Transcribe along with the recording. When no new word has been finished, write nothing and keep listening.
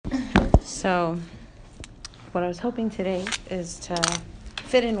So, what I was hoping today is to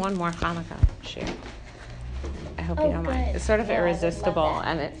fit in one more Hanukkah share. I hope you don't mind. It's sort of irresistible,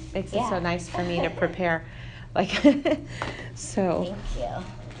 and it makes it so nice for me to prepare. So. Thank you.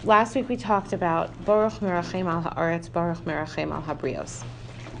 Last week we talked about Baruch Merachem al Haaretz, Baruch Merachem al Habrios.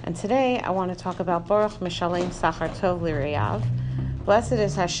 And today I want to talk about Baruch Mishalem Sachar Tov L'Reyav. Blessed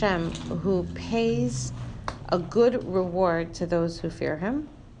is Hashem who pays a good reward to those who fear Him.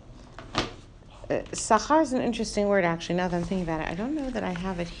 Sachar is an interesting word, actually, now that I'm thinking about it. I don't know that I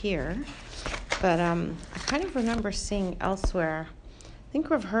have it here, but I kind of remember seeing elsewhere. I think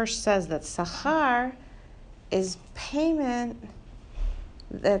Rav Hirsch says that Sachar is payment.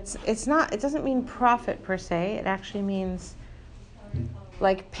 It doesn't mean profit per se. It actually means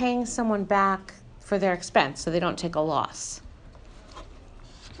like paying someone back for their expense so they don't take a loss.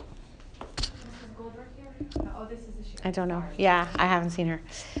 I don't know. Yeah, I haven't seen her.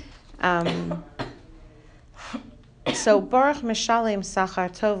 So Baruch Mishalem Sachar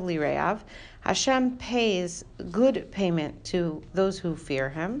Tov L'Reyav. Hashem pays good payment to those who fear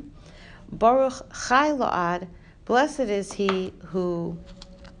Him. Baruch Chai Lo'ad. Blessed is he who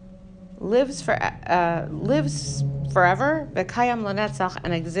lives forever, V'kayam L'netzach,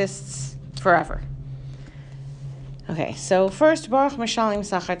 and exists forever. Okay, so first, Baruch Mishalem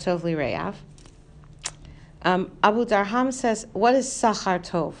Sachar Tov L'Reyav. Abu Darham says, what is Sachar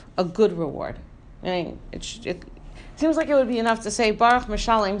Tov? A good reward. I mean, it seems like it would be enough to say, Baruch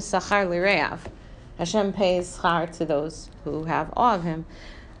Mishalem Sachar L'Reyav. Hashem pays schar to those who have awe of Him.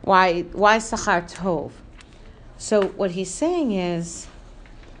 Why Sachar Tov? So what he's saying is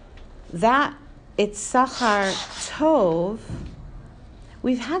that it's Sachar Tov.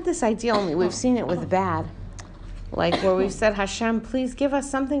 We've had this idea only, we've seen it with bad. Like where we've said, Hashem, please give us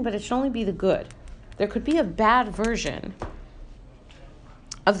something, but it should only be the good. There could be a bad version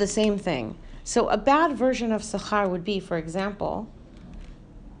of the same thing. So a bad version of Sachar would be, for example,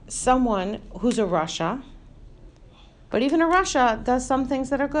 someone who's a Rasha, but even a Rasha does some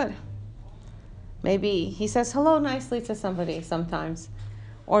things that are good. Maybe he says hello nicely to somebody sometimes.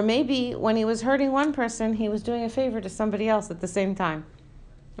 Or maybe when he was hurting one person, he was doing a favor to somebody else at the same time.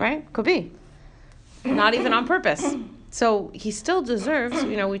 Right? Could be. Not even on purpose. So he still deserves,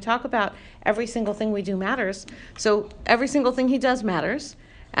 we talk about every single thing we do matters. So every single thing he does matters.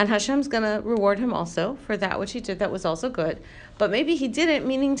 And Hashem's going to reward him also for that which he did that was also good. But maybe he did it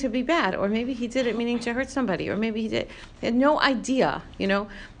meaning to be bad, or maybe he did it meaning to hurt somebody, or maybe he had no idea,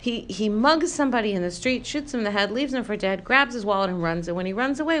 He mugs somebody in the street, shoots him in the head, leaves him for dead, grabs his wallet and runs. And when he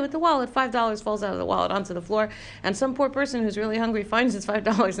runs away with the wallet, $5 falls out of the wallet onto the floor. And some poor person who's really hungry finds his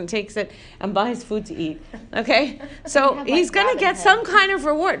 $5 and takes it and buys food to eat. Okay? So he's going to get some kind of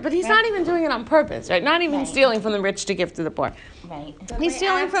reward, but he's not even doing it on purpose, right? Not even stealing from the rich to give to the poor. Right. He's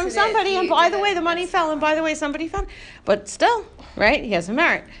stealing from somebody, and by the way, the money fell, and by the way, somebody found. But still, right? He has a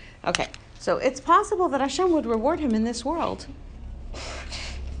merit. Okay, so it's possible that Hashem would reward him in this world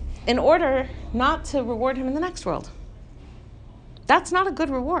in order not to reward him in the next world. That's not a good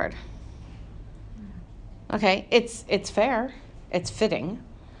reward. Okay, it's fair, it's fitting,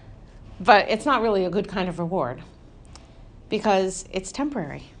 but it's not really a good kind of reward because it's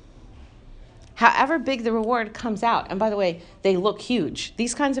temporary. However big the reward comes out, and by the way, they look huge.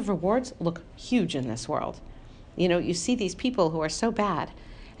 These kinds of rewards look huge in this world. You see these people who are so bad,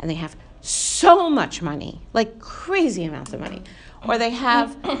 and they have so much money, like crazy amounts of money, or they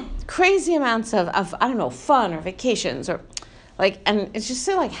have crazy amounts of fun or vacations, or and it's just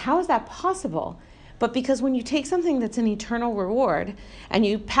so how is that possible? But because when you take something that's an eternal reward, and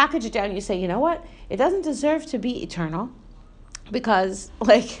you package it down, and you say, you know what? It doesn't deserve to be eternal, because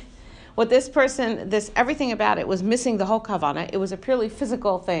what this person, everything about it was missing the whole kavanah. It was a purely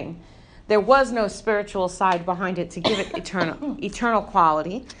physical thing. There was no spiritual side behind it to give it eternal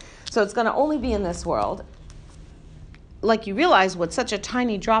quality. So it's going to only be in this world. You realize what such a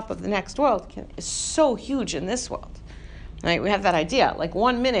tiny drop of the next world is so huge in this world. Right? We have that idea.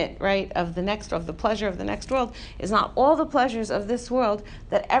 1 minute, right, of the pleasure of the next world is not all the pleasures of this world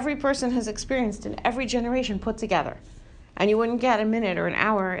that every person has experienced in every generation put together. And you wouldn't get a minute or an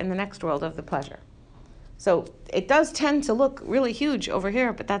hour in the next world of the pleasure. So it does tend to look really huge over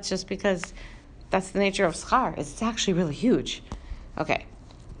here, but that's just because that's the nature of schar. It's actually really huge. Okay,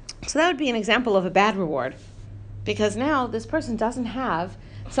 so that would be an example of a bad reward, because now this person doesn't have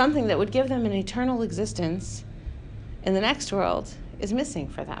something that would give them an eternal existence in the next world is missing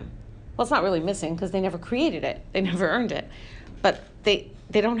for them. Well, it's not really missing because they never created it. They never earned it. But they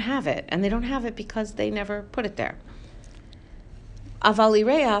don't have it, and they don't have it because they never put it there. Avali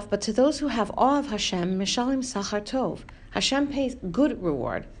Re'av, but to those who have awe of Hashem, Mishalim Sachar Tov. Hashem pays good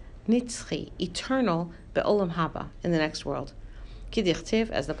reward, nitzchi, eternal, be'olam haba, in the next world. Kidichtiv,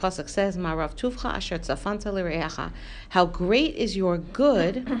 as the pasuk says, Marav tuvcha asher tzafanta lireacha. How great is your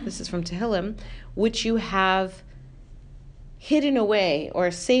good, this is from Tehillim, which you have hidden away or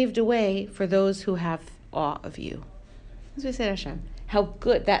saved away for those who have awe of you. As we say to Hashem, how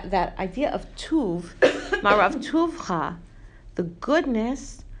good, that idea of tuv, Marav tuvcha, the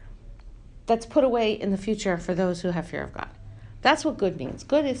goodness that's put away in the future for those who have fear of God. That's what good means.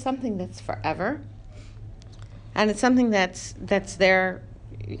 Good is something that's forever. And it's something that's there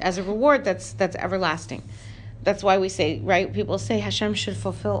as a reward that's everlasting. That's why we say, right, people say Hashem should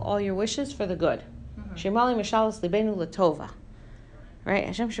fulfill all your wishes for the good. Shemali mishalas libenu latova. Right?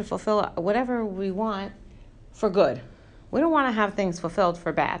 Hashem should fulfill whatever we want for good. We don't want to have things fulfilled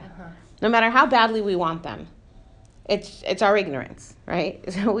for bad. No matter how badly we want them. It's our ignorance, right?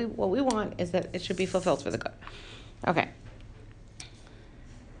 So what we want is that it should be fulfilled for the good. Okay.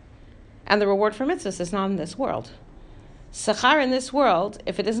 And the reward for mitzvahs is not in this world. Sachar in this world,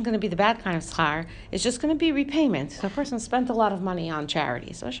 if it isn't going to be the bad kind of sachar, is just going to be repayment. So a person spent a lot of money on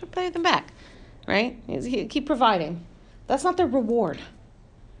charity, so I should pay them back, right? Keep providing. That's not the reward.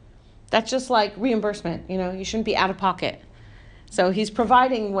 That's just like reimbursement. You shouldn't be out of pocket. So he's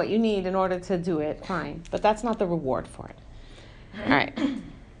providing what you need in order to do it, fine. But that's not the reward for it. All right.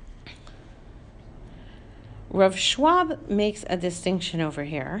 Rav Schwab makes a distinction over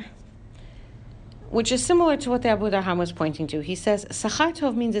here, which is similar to what the Abu Darham was pointing to. He says, Sachar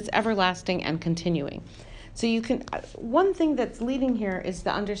Tov means it's everlasting and continuing. So one thing that's leading here is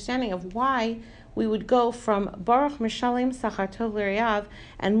the understanding of why we would go from Baruch Mishalem Sachar Tov L'Reyav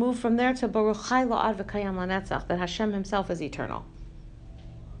and move from there to Baruch Chai La'ad V'Kayam L'Netzach, that Hashem himself is eternal.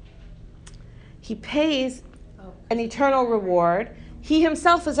 He pays an eternal reward. He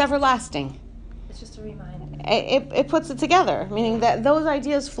himself is everlasting. It's just a reminder. It puts it together, meaning that those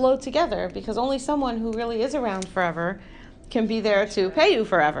ideas flow together because only someone who really is around forever can be there to pay you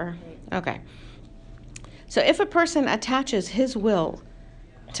forever. Okay. So if a person attaches his will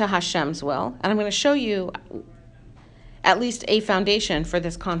to Hashem's will, and I'm going to show you at least a foundation for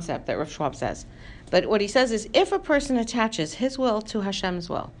this concept that Rav Schwab says. But what he says is if a person attaches his will to Hashem's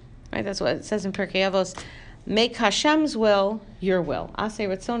will, right? That's what it says in Pirkei Avos, make Hashem's will your will. Aseh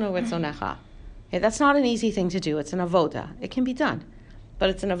ritzono ritzonecha. Okay, that's not an easy thing to do. It's an avoda. It can be done, but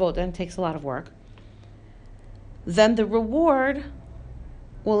it's an avoda and takes a lot of work. Then the reward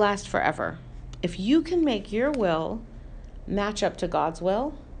will last forever. If you can make your will match up to God's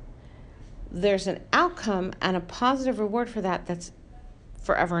will, there's an outcome and a positive reward for that that's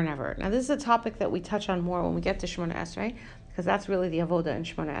forever and ever. Now, this is a topic that we touch on more when we get to Shemona Esrei, because that's really the avoda in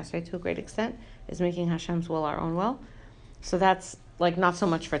Shemona Esrei to a great extent, is making Hashem's will our own will. So that's like not so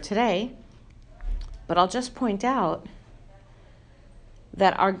much for today. But I'll just point out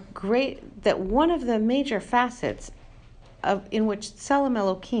that one of the major facets in which Tselem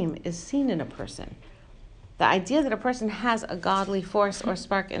Elokim is seen in a person, the idea that a person has a godly force or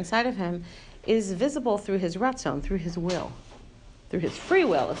spark inside of him, is visible through his ratzon, through his will, through his free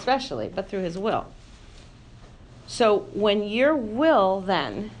will especially, but through his will. So when your will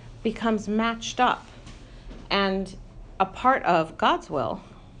then becomes matched up and a part of God's will,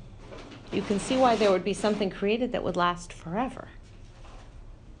 you can see why there would be something created that would last forever,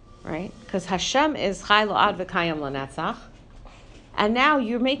 right? Because Hashem is Chai La'ad V'Kayam L'Netzach, and now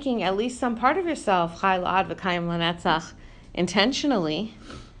you're making at least some part of yourself Chai La'ad V'Kayam L'Netzach intentionally,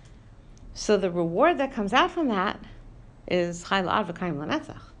 so the reward that comes out from that is Chai La'ad V'Kayam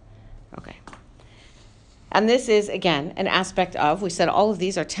L'Netzach. Okay. And this is, again, an aspect of, we said all of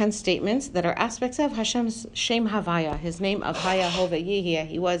these are 10 statements that are aspects of Hashem's Shem Havaya, his name of Haya Hove Yehia.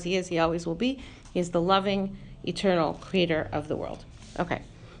 He was, he is, he always will be. He is the loving, eternal creator of the world. Okay.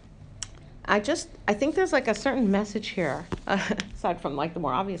 I think there's like a certain message here, aside from like the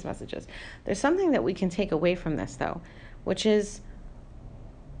more obvious messages. There's something that we can take away from this, though, which is,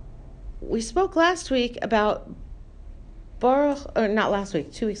 we spoke last week about Baruch, or not last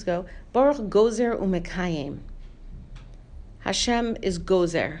week, 2 weeks ago, Baruch Gozer Umekayim. Hashem is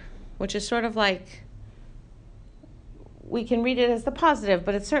Gozer, which is sort of like, we can read it as the positive,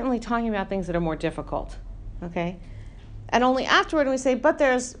 but it's certainly talking about things that are more difficult, okay? And only afterward we say, but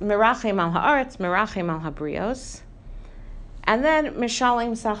there's Mirachem al ha'aretz, Mirachem al habrios, and then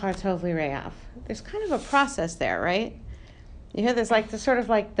Mishalim Sachar Tov L'Reyav. There's kind of a process there, right? You hear there's like the sort of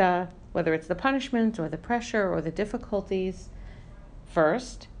like the, whether it's the punishment or the pressure or the difficulties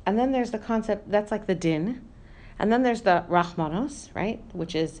first, and then there's the concept, that's like the din, and then there's the rachmanos, right,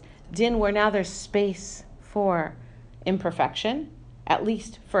 which is din where now there's space for imperfection, at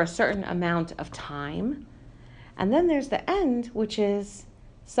least for a certain amount of time, and then there's the end, which is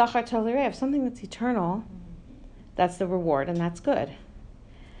Sachar Tov L'Re'av, something that's eternal, that's the reward, and that's good.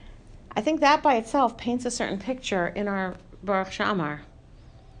 I think that by itself paints a certain picture in our Baruch She'amar.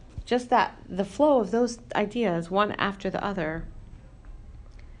 Just that the flow of those ideas, one after the other,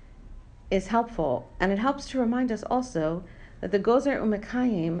 is helpful. And it helps to remind us also that the Gozer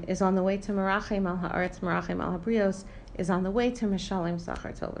Umekayim is on the way to Merachim al Haaretz, Merachim al Habrios, is on the way to Mishalim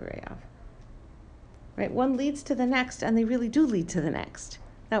Sachar Tov L'Re'av. Right? One leads to the next, and they really do lead to the next.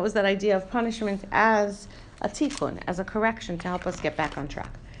 That was that idea of punishment as a tikkun, as a correction to help us get back on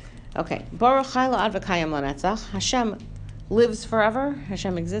track. Okay. Baruch Chai La'ad V'Kayam L'Netzach. Hashem lives forever.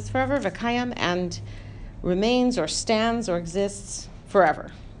 Hashem exists forever. V'Kayam, and remains or stands or exists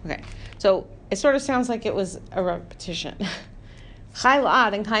forever. Okay. So it sort of sounds like it was a repetition. Chai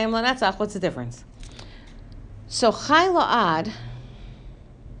La'ad and Kayam L'Netzach, what's the difference? So Chai La'ad,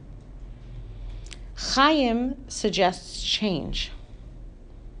 Chaim suggests change.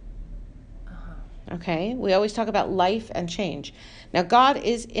 Okay? We always talk about life and change. Now, God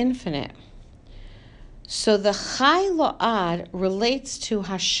is infinite. So the Chai La'ad relates to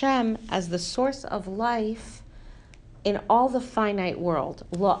Hashem as the source of life in all the finite world.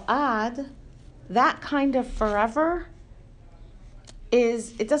 La'ad, that kind of forever,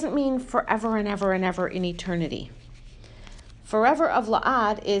 it doesn't mean forever and ever and ever in eternity. Forever of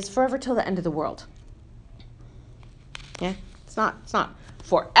La'ad is forever till the end of the world. Yeah? It's not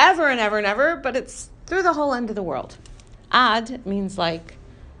forever and ever and ever, but it's through the whole end of the world. Ad means like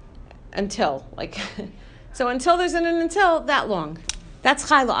until, like so until there's an until that long. That's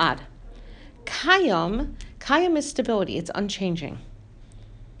Chai La'ad. Kayam is stability. It's unchanging.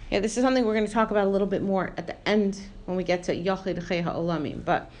 Yeah, this is something we're going to talk about a little bit more at the end when we get to Yochid Chei Ha'olamim.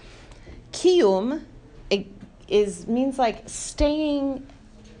 But Kiyum means like staying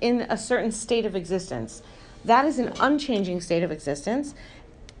in a certain state of existence. That is an unchanging state of existence.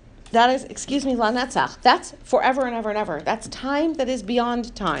 That is, Lanetzach. That's forever and ever and ever. That's time that is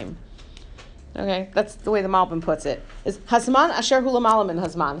beyond time. Okay, that's the way the Malbim puts it. Is Hazman Asher Hu L'Mala Min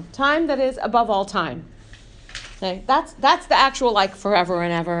Hazman. Time that is above all time. Okay, that's the actual like forever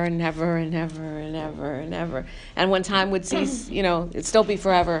and ever and ever and ever and ever and ever. And when time would cease, it'd still be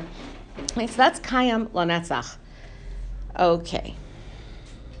forever. Okay, so that's Kayam Lanetzach. Okay.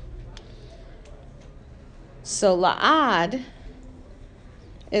 So La'ad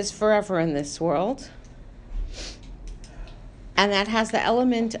is forever in this world, and that has the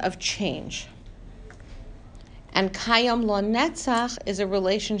element of change. And Kayam Lo Netzach is a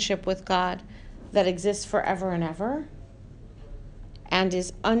relationship with God that exists forever and ever and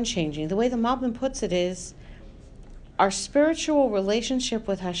is unchanging. The way the Malbim puts it is, our spiritual relationship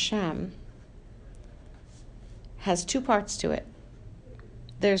with Hashem has two parts to it.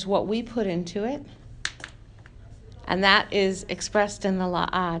 There's what we put into it, and that is expressed in the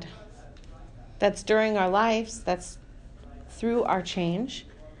La'ad. That's during our lives, that's through our change.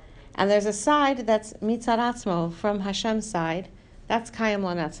 And there's a side that's Mitzad Atzmo, from Hashem's side. That's Kayam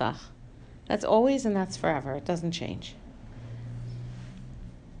Lo Netzach. That's always and that's forever. It doesn't change.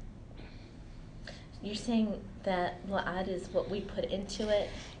 You're saying that La'ad is what we put into it?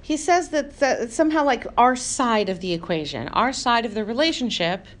 He says that it's somehow like our side of the equation, our side of the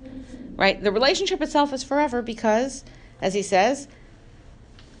relationship, right? The relationship itself is forever because, as he says,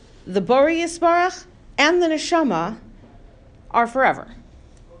 the Bori Yisbarach and the Neshama are forever.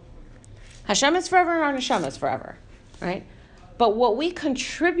 Hashem is forever and our Neshama is forever, right? But what we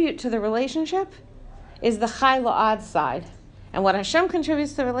contribute to the relationship is the Chai La'ad side. And what Hashem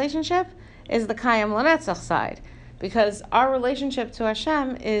contributes to the relationship is the Kayam Lo Netzach side. Because our relationship to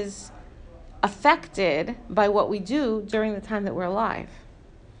Hashem is affected by what we do during the time that we're alive.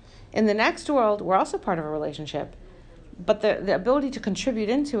 In the next world, we're also part of a relationship. But the ability to contribute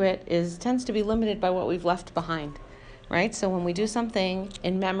into it tends to be limited by what we've left behind. Right? So when we do something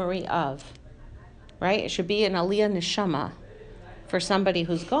in memory of, right? It should be an aliyah neshama for somebody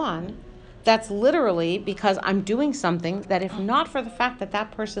who's gone. That's literally because I'm doing something that if not for the fact that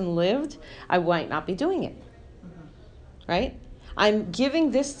that person lived, I might not be doing it. Right? I'm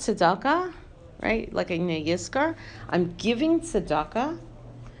giving this tzedakah, right? Like a yizkar. I'm giving tzedakah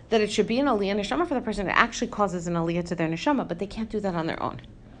that it should be an aliyah neshama for the person that actually causes an aliyah to their neshama, but they can't do that on their own.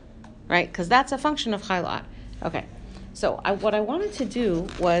 Right? Because that's a function of Chai La'ad. Okay. So what I wanted to do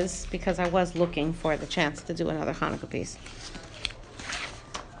was, because I was looking for the chance to do another Hanukkah piece.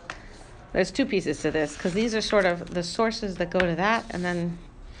 There's two pieces to this, because these are sort of the sources that go to that, and then...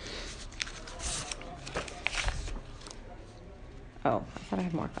 Oh, I thought I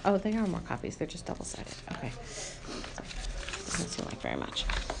had more. Oh, they are more copies. They're just double-sided. Okay. Doesn't seem like very much.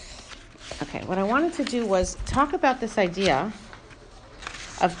 Okay, what I wanted to do was talk about this idea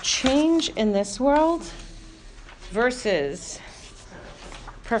of change in this world versus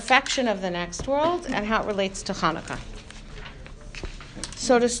perfection of the next world and how it relates to Hanukkah.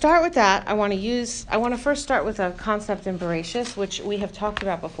 So to start with that, I want to first start with a concept in Bereshis, which we have talked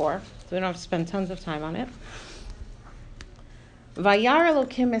about before, so we don't have to spend tons of time on it. Vayar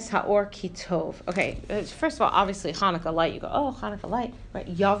Elokim es haor ki tov. Okay, first of all, obviously Hanukkah light. You go, oh, Hanukkah light, right?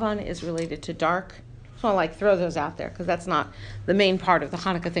 Yavan is related to dark. I just want to throw those out there because that's not the main part of the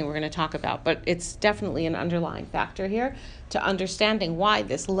Hanukkah thing we're going to talk about, but it's definitely an underlying factor here to understanding why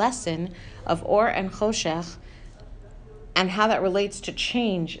this lesson of Or and Choshech and how that relates to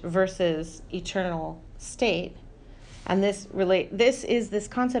change versus eternal state. And this is this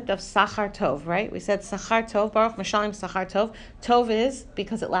concept of Sachar Tov, right? We said Sachar Tov, Baruch Mashalim Sachar Tov. Tov is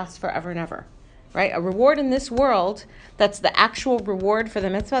because it lasts forever and ever, right? A reward in this world that's the actual reward for the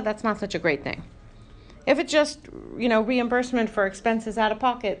mitzvah, that's not such a great thing. If it's just, reimbursement for expenses out of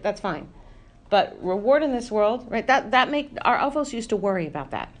pocket, that's fine. But reward in this world, right? That make our avos used to worry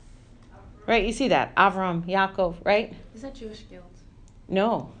about that. Right, you see that Avram, Yaakov, right? Is that Jewish guilt?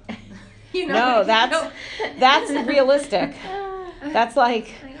 No, no, that's realistic. That's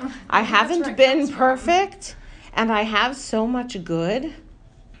like I haven't been perfect, and I have so much good.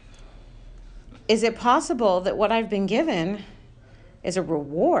 Is it possible that what I've been given is a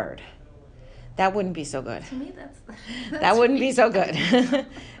reward? That wouldn't be so good. To me, that's that wouldn't be so good.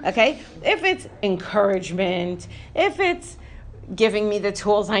 Okay, if it's encouragement, if it's giving me the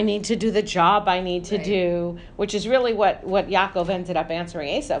tools I need to do the job I need to do, which is really what Yaakov ended up answering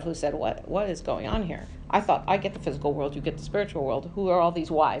Esav, who said, what is going on here? I thought, I get the physical world, you get the spiritual world. Who are all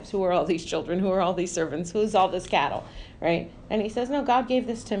these wives? Who are all these children? Who are all these servants? Who's all this cattle? Right? And he says, no, God gave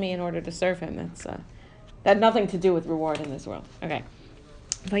this to me in order to serve him. That's that had nothing to do with reward in this world. Okay.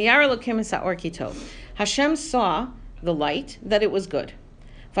 Vayar Elokim es haor ki tov. Hashem saw the light, that it was good.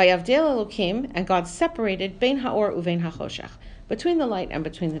 Vayavdel Elokim, and God separated bein haor uvein hachoshech, between the light and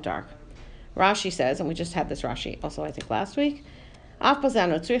between the dark. Rashi says, and we just had this Rashi also I think last week,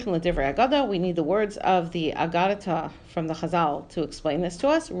 we need the words of the Agadata from the Chazal to explain this to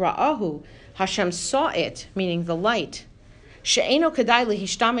us. Ra'ahu, Hashem saw it, meaning the light, she'eno kedai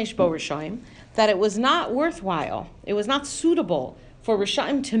lehishtamesh bo rishaim, that it was not worthwhile, it was not suitable for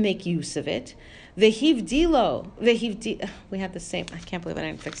rishaim to make use of it. Vehivdilo, we had the same, I can't believe I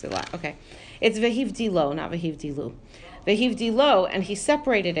didn't fix it. Okay, it's vehivdilo, not vehivdilu. Vehivdilo, and he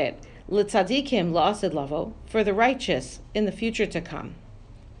separated it, litzadikim la'asid lavo, for the righteous in the future to come.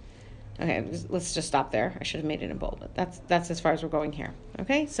 Okay, let's just stop there. I should have made it in bold, but that's as far as we're going here.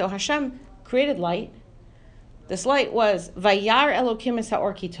 Okay, so Hashem created light. This light was Vayar Elokim es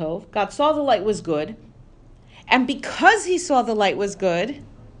haor ki tov. God saw the light was good, and because he saw the light was good,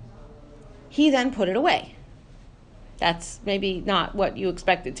 he then put it away. That's maybe not what you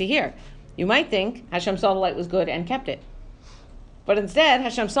expected to hear. You might think Hashem saw the light was good and kept it. But instead,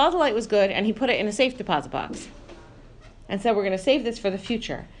 Hashem saw the light was good and he put it in a safe deposit box and said, we're going to save this for the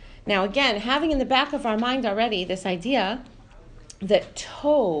future. Now again, having in the back of our mind already this idea that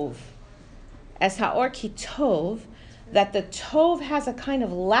Tov, as haor ki Tov, that the Tov has a kind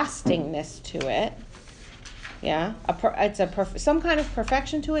of lastingness to it. Yeah, some kind of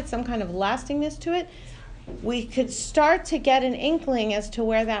perfection to it, some kind of lastingness to it. We could start to get an inkling as to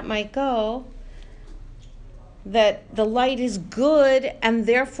where that might go, that the light is good and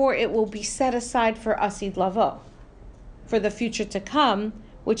therefore it will be set aside for asid lavo, for the future to come,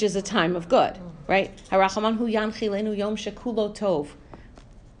 which is a time of good, right? Harachaman hu yanchilenu yom shekulo tov,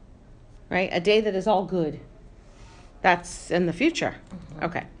 right? A day that is all good. That's in the future.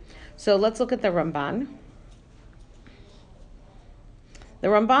 Okay, so let's look at the Ramban. The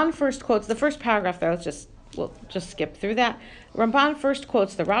Ramban first quotes, the first paragraph there, we'll just skip through that. Ramban first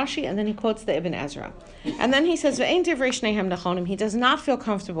quotes the Rashi, and then he quotes the Ibn Ezra. And then he says, Ve'ein divrei shnehem nechonim. He does not feel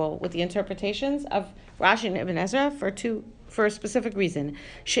comfortable with the interpretations of Rashi and Ibn Ezra for a specific reason.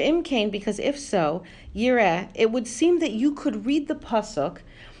 She'im kain, because if so, yireh, it would seem that you could read the pasuk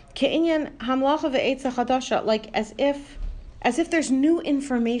ke'inyan hamlacha ve'etza chadasha, like as if there's new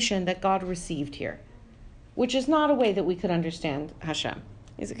information that God received here, which is not a way that we could understand Hashem.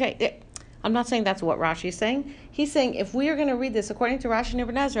 He's okay. I'm not saying that's what Rashi is saying. He's saying if we are going to read this according to Rashi and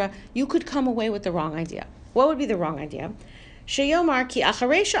Ibn Ezra, you could come away with the wrong idea. What would be the wrong idea? Sheyomar ki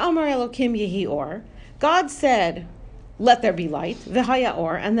acharei she'amar Elokim yehi or. God said, "Let there be light." V'haya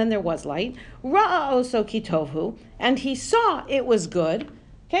or, and then there was light. Ra'a oso ki tovhu, and he saw it was good.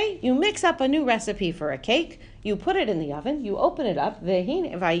 Okay, you mix up a new recipe for a cake. You put it in the oven. You open it up.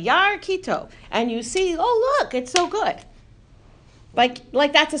 Vayar ki tov, and you see, oh look, it's so good.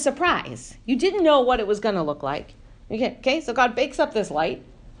 Like that's a surprise. You didn't know what it was going to look like. Okay, so God bakes up this light,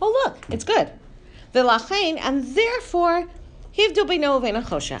 oh look, it's good. V'lachein, and therefore, hivdu beino uvein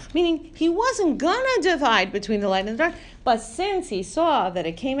hachoshech, meaning he wasn't gonna divide between the light and the dark, but since he saw that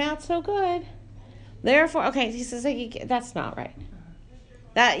it came out so good, therefore, okay, he says that's not right.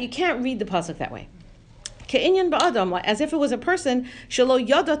 That you can't read the pasuk that way. Ke'inyan ba'adam, as if it was a person shelo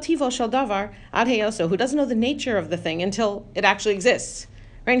yada tivo shel davar ad heyoso, who doesn't know the nature of the thing until it actually exists.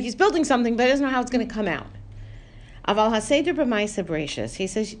 Right? And he's building something, but he doesn't know how it's going to come out. Aval haseder b'ma'aseh bereishis, he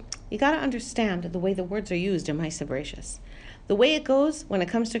says you got to understand the way the words are used in ma'aseh bereishis. The way it goes when it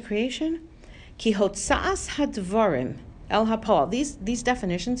comes to creation, ki hotza'as hadvarim el hapoel. These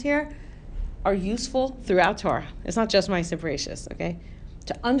definitions here are useful throughout Torah. It's not just ma'aseh bereishis, okay?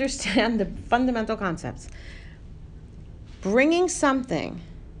 To understand the fundamental concepts. Bringing something,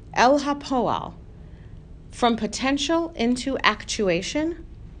 el hapoel, from potential into actuation,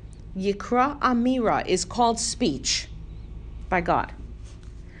 yikra amira, is called speech by God.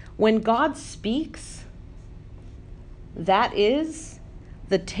 When God speaks, that is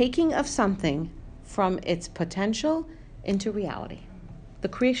the taking of something from its potential into reality, the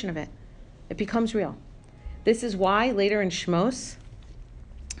creation of it. It becomes real. This is why later in Shmos,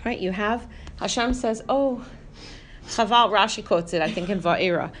 right, you have, Hashem says, oh, Chaval, Rashi quotes it, I think in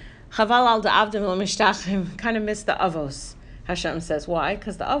Va'era, Chaval al da'avdim l'mishtachim, kind of missed the avos, Hashem says. Why?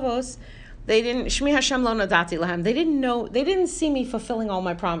 Because the avos, they didn't, Shmi Hashem lo nadati lahem, they didn't see me fulfilling all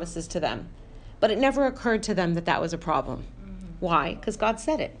my promises to them. But it never occurred to them that that was a problem. Mm-hmm. Why? Because God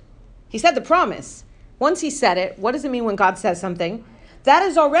said it. He said the promise. Once he said it, what does it mean when God says something? That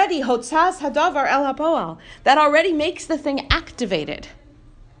is already hotzas hadavar el hapoel. That already makes the thing activated.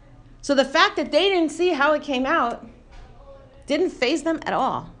 So the fact that they didn't see how it came out didn't faze them at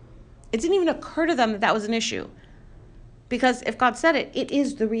all. It didn't even occur to them that that was an issue. Because if God said it, it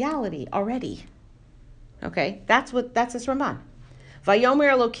is the reality already. Okay? That's this Ramban.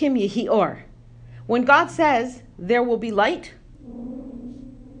 Vayomer Elokim yehi or. When God says there will be light,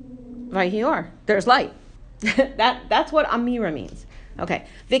 vayi or, there's light. That's what Amira means. Okay.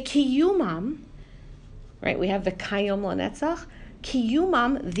 V'kiyumam, right? We have the kayom lanetzach.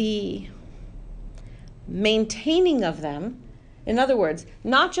 Kiyumam, the maintaining of them. In other words,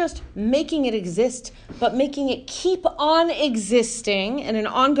 not just making it exist, but making it keep on existing in an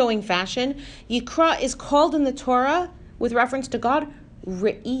ongoing fashion. Yikra is called in the Torah, with reference to God,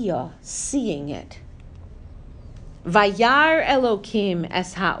 re'iyah, seeing it. Vayar Elokim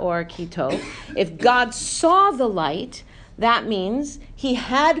es ha'or kito. If God saw the light, that means he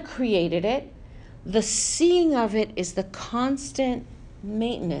had created it. The seeing of it is the constant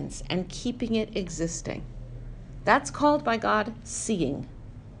maintenance and keeping it existing. That's called by God seeing.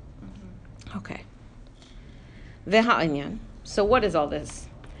 Mm-hmm. Okay. V'ha'inyan. So what is all this?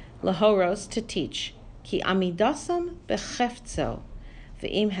 Lahoros, to teach. Ki amidasam bechefzo.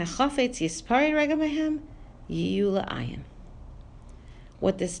 V'im hechafetz yispari rega mehem yiyu la'ayin.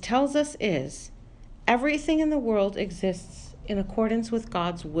 What this tells us is everything in the world exists in accordance with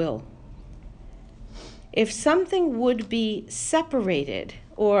God's will. If something would be separated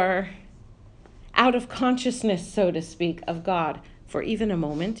or out of consciousness, so to speak, of God for even a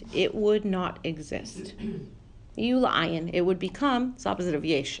moment, it would not exist. Yiyu la'ayin, it would become, it's opposite of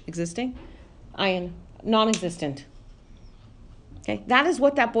yesh, existing, ayin, non-existent. Okay, that is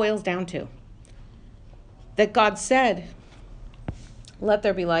what that boils down to. That God said, let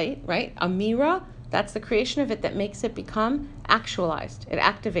there be light, right? Amira, that's the creation of it that makes it become actualized. It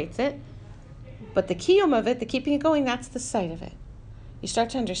activates it. But the kiyum of it, the keeping it going, that's the sight of it. You start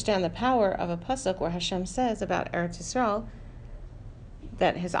to understand the power of a pasuk where Hashem says about Eretz Yisrael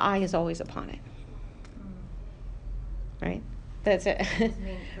that his eye is always upon it. Right? That's it.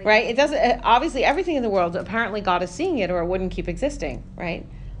 Right? It doesn't, obviously everything in the world, apparently God is seeing it or it wouldn't keep existing, right?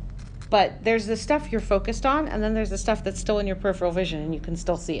 But there's the stuff you're focused on, and then there's the stuff that's still in your peripheral vision and you can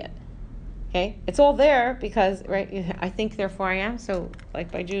still see it. Okay? It's all there because, right, I think therefore I am. So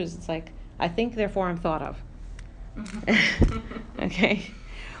like by Jews, it's like, I think therefore I'm thought of. Okay?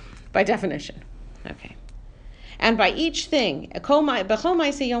 By definition. Okay. And by each thing,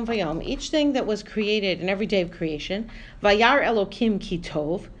 each thing that was created in every day of creation, Vayar Elokim ki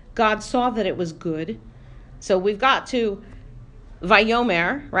tov, God saw that it was good. So we've got to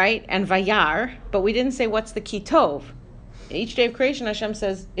Vayomer, right, and Vayar, but we didn't say what's the ki tov. Each day of creation, Hashem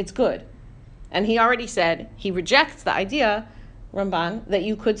says it's good. And he already said, he rejects the idea, Ramban, that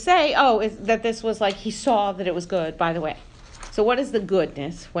you could say, that this was like, he saw that it was good, by the way. So what is the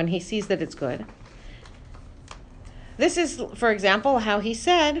goodness when he sees that it's good? This is, for example, how he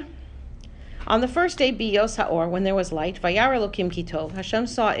said, on the first day, Biyos Ha'or, when there was light, Vayar Elokim ki tov, Hashem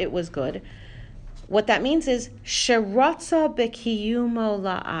saw it was good. what that means is sheratza bekiyumo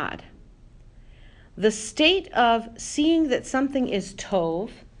la'ad. The state of seeing that something is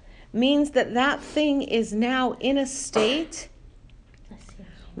tov means that that thing is now in a state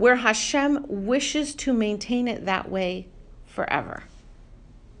where Hashem wishes to maintain it that way forever.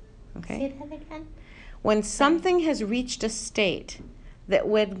 Okay? Say that again. When something has reached a state that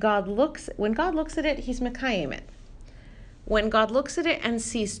when God looks at it, he's mekayim it. When God looks at it and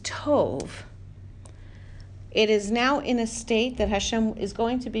sees tov, it is now in a state that Hashem is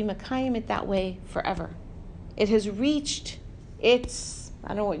going to be mekayim it that way forever. It has reached its, I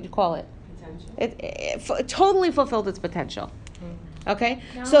don't know what you call it. Potential. It totally fulfilled its potential. Okay?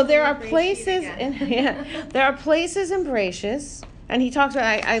 Now So I'm there gonna are places there are places in Bereshis, and he talks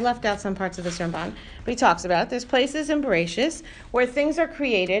about, I left out some parts of this Ramban, but he talks about it. There's places in Bereshis where things are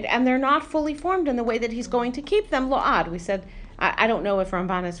created and they're not fully formed in the way that he's going to keep them lo'ad. We said, I don't know if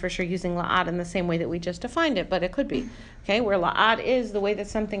Ramban is for sure using la'ad in the same way that we just defined it, but it could be. Okay, where la'ad is the way that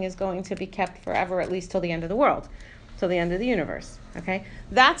something is going to be kept forever, at least till the end of the world, till the end of the universe. Okay,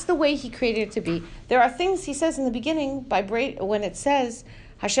 that's the way he created it to be. There are things he says in the beginning when it says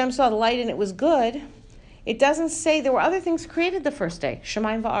Hashem saw the light and it was good. It doesn't say there were other things created the first day,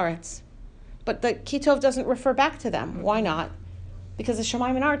 Shemayim va'aretz, but the Kitov doesn't refer back to them. Why not? Because the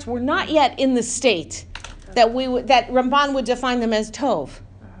Shemayim and Aretz were not yet in the state that that Ramban would define them as tov.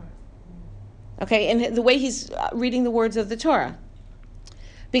 Okay, and the way he's reading the words of the Torah.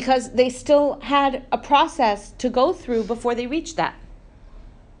 Because they still had a process to go through before they reached that.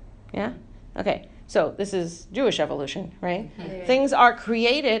 Yeah? Okay, so this is Jewish evolution, right? Mm-hmm. Things are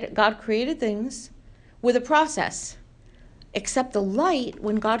created, God created things with a process. Except the light,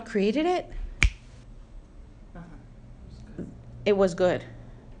 when God created it, it was good.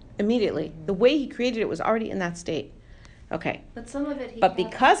 Immediately. The way he created it was already in that state. Okay. But some of it But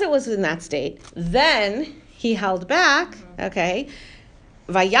because it was in that state, then he held back, okay?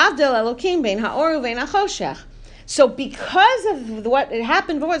 Vayavdel Elokim bein ha'or uvein ha'choshech. So because of what it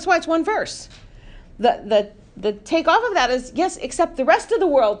happened, that's why it's one verse. The takeoff of that is, yes, except the rest of the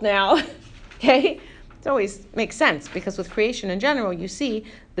world now, okay? It always makes sense because with creation in general, you see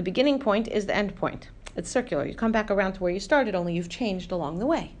the beginning point is the end point. It's circular. You come back around to where you started, only you've changed along the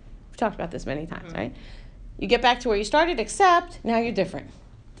way. We've talked about this many times, right? You get back to where you started, except now you're different.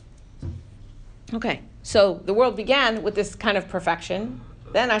 Okay, so the world began with this kind of perfection.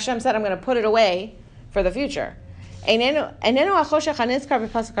 Then Hashem said, I'm going to put it away for the future. He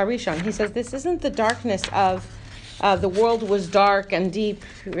says, this isn't the darkness of the world was dark and deep,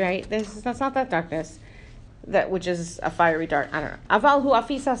 right? That's not that darkness, which is a fiery dark. I don't know. Aval hu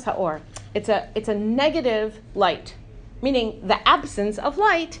afisas ha'or. It's a negative light, meaning the absence of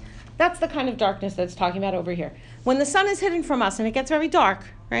light. That's the kind of darkness that's talking about over here. When the sun is hidden from us and it gets very dark,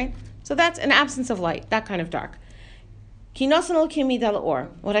 right? So that's an absence of light, that kind of dark.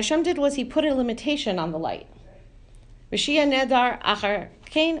 What Hashem did was he put a limitation on the light. And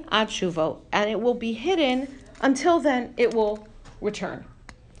it will be hidden until then it will return.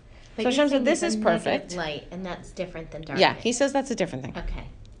 But So Hashem said, this there's is a perfect. negative light, and that's different than darkness. Yeah, he says that's a different thing. Okay.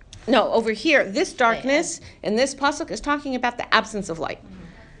 No, over here, this darkness in this pasuk is talking about the absence of light.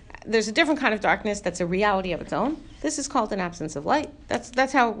 There's a different kind of darkness that's a reality of its own. This is called an absence of light.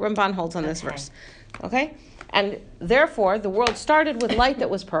 That's how Ramban holds on this Okay. verse. Okay? And therefore, the world started with light that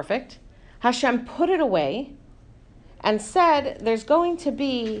was perfect. Hashem put it away and said there's going to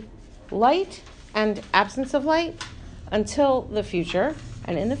be light and absence of light until the future.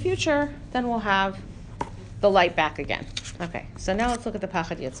 And in the future, then we'll have the light back again. Okay, so now let's look at the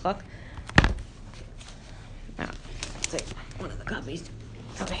Pachad Yitzchak. Now, let's see, one of the copies.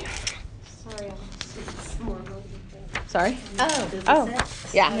 Okay. Sorry, it's more moving thing. Sorry? Oh. Oh,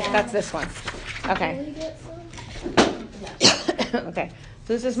 This? yeah, Yeah. that's this one. Okay. Can we get some? Okay,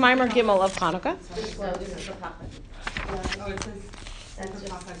 so this is Mimer Gimel of Hanukkah. So this is the papa. Oh, it says, that's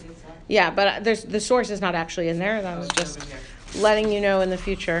just. Yeah, but the source is not actually in there. That was just letting you know in the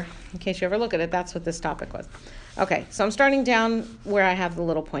future, in case you ever look at it, that's what this topic was. Okay, so I'm starting down where I have the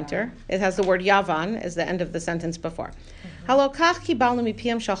little pointer. It has the word Yavan as the end of the sentence before. Halokach kibalnu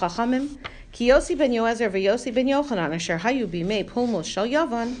mipiyam shel chachamim, ki Yossi ben Yoezer veYossi ben Yochanan asher hayu bimei pulmos shel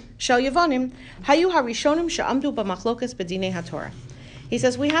Yavanim, hayu harishonim she'amdu b'machlokas b'dinei haTorah. He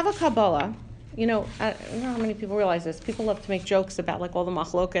says, we have a Kabbalah. You know, I don't know how many people realize this. People love to make jokes about like all the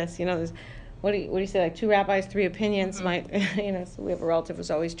machlokas. You know, there's what do you say, like 2 rabbis, 3 opinions? So we have a relative who's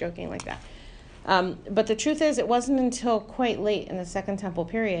always joking like that. But the truth is, it wasn't until quite late in the Second Temple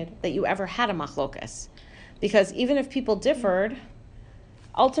period that you ever had a machlokas, because even if people differed,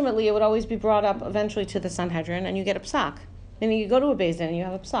 ultimately it would always be brought up eventually to the Sanhedrin, and you get a psak. Meaning you go to a Beis Din and you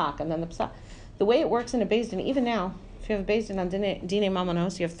have a psak, and then the psak. the way it works in a Beis Din, even now, if you have a Beis Din on Dine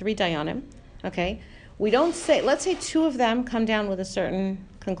Mamonos, you have 3 Dayanim, okay? We don't say, let's say 2 of them come down with a certain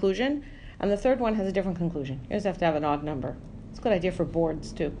conclusion, and the third one has a different conclusion. You always have to have an odd number. It's a good idea for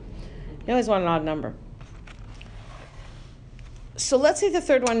boards, too. You always want an odd number. So let's say the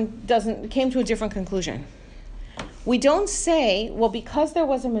third one came to a different conclusion. We don't say, well, because there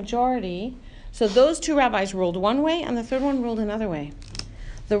was a majority, so those 2 rabbis ruled one way, and the third one ruled another way.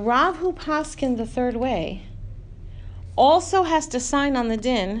 The Rav who paskined the third way also has to sign on the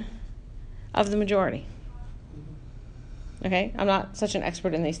din of the majority. Okay? I'm not such an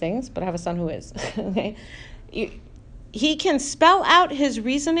expert in these things, but I have a son who is. Okay? He can spell out his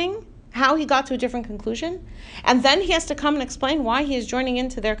reasoning, how he got to a different conclusion, and then he has to come and explain why he is joining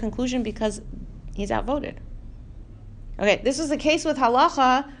into their conclusion because he's outvoted. Okay, this was the case with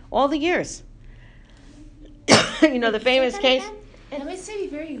halacha all the years. You know, the famous case. And it must be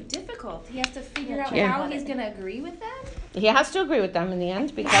very difficult. He has to figure out Yeah. how he's going to agree with them? He has to agree with them in the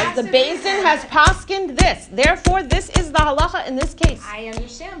end because has the to agree Beis with Din them. has paskined this. Therefore, this is the halacha in this case. I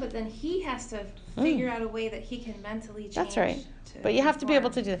understand, but then he has to figure out a way that he can mentally change. That's right. to But you have to be able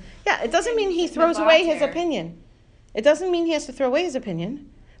to conform. do that. Yeah, it doesn't mean he throws away his Mavater. opinion. It doesn't mean he has to throw away his opinion,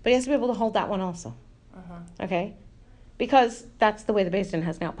 but he has to be able to hold that one also. Uh-huh. Okay? Because that's the way the Beis Din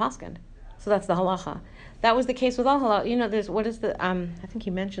has now paskined. So that's the halacha. That was the case with all halacha. You know, there's, what is the, I think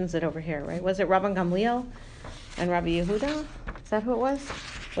he mentions it over here, right? Was it Rabban Gamliel and Rabbi Yehuda? Is that who it was?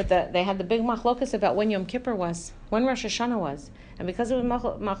 They had the big machlokas about when Yom Kippur was, when Rosh Hashanah was. And because it was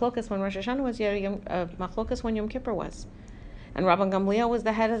machlokas when Rosh Hashanah was, you had machlokas when Yom Kippur was. And Rabban Gamliel was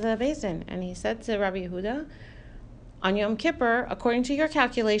the head of the Beis Din. And he said to Rabbi Yehuda, on Yom Kippur, according to your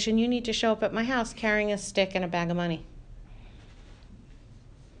calculation, you need to show up at my house carrying a stick and a bag of money.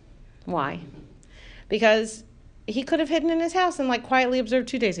 Why? Because he could have hidden in his house and quietly observed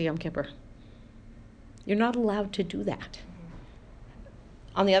 2 days of Yom Kippur. You're not allowed to do that.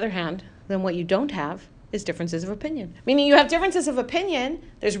 On the other hand, then what you don't have is differences of opinion. Meaning you have differences of opinion,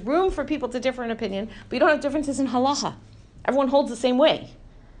 there's room for people to differ in opinion, but you don't have differences in halacha. Everyone holds the same way.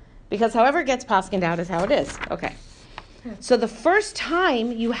 Because however it gets paskined out is how it is. Okay. So the first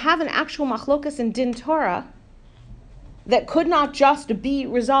time you have an actual machlokas in Din Torah that could not just be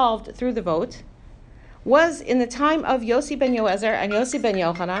resolved through the vote was in the time of Yossi ben Yoezer and Yossi ben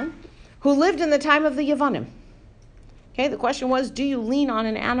Yochanan, who lived in the time of the Yavanim. Okay, the question was, do you lean on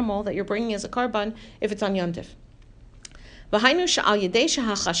an animal that you're bringing as a karban if it's on Yontif? V'hainu she'al yedei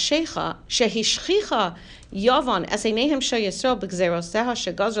shehachashecha shehishchicha Yavan es eineihem shel Yisrael b'gzeroseha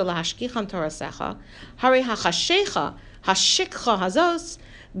shegazer lahashkicham torasecha hari hachashecha hashikcha hazos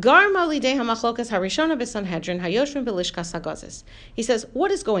garma lidei hamachlokas harishona b'Sanhedrin hayoshvim b'lishkas hagazis. He says,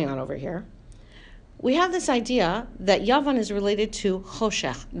 what is going on over here? We have this idea that Yavan is related to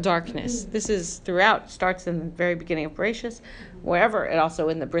choshech, darkness. This is throughout, starts in the very beginning of Bereshis, wherever, it also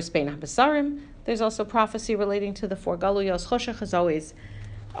in the Bris Bein HaBesarim, there's also prophecy relating to the 4 Galuyos. Choshech is always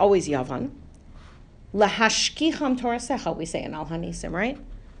Yavan. Lahashkicham Torasecha, we say in Al Hanisim, right?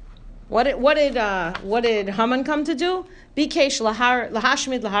 What did Haman come to do? Bikesh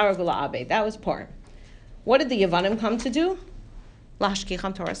lahashmid laharag la'abed. That was part. What did the Yavanim come to do?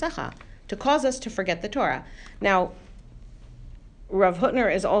 Lahashkicham Torasecha, to cause us to forget the Torah. Now, Rav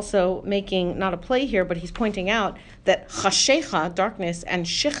Hutner is also making, not a play here, but he's pointing out that chashecha, darkness, and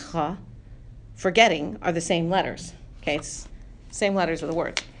shicha, forgetting, are the same letters. Okay, it's same letters of the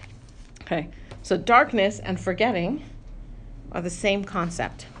word. Okay, so darkness and forgetting are the same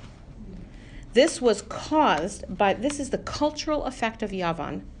concept. This was caused by, this is the cultural effect of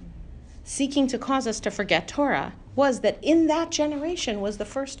Yavan, seeking to cause us to forget Torah, was that in that generation was the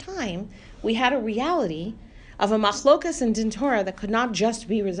first time we had a reality of a machlokas and din Torah that could not just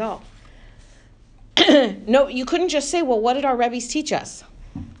be resolved. No, you couldn't just say, well, what did our Rebbes teach us?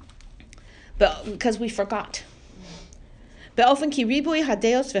 But because we forgot. He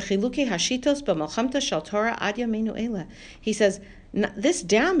says, this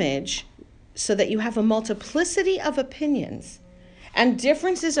damage, so that you have a multiplicity of opinions and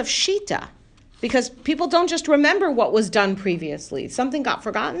differences of shita, because people don't just remember what was done previously. Something got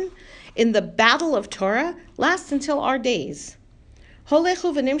forgotten in the battle of Torah lasts until our days.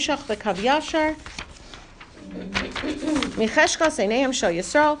 Holechu v'nimshach b'kav yashar micheshkas einayim shel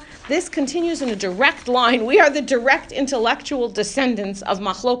Yisrael. This continues in a direct line. We are the direct intellectual descendants of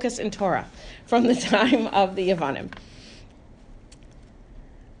machlokas in Torah from the time of the Yavanim.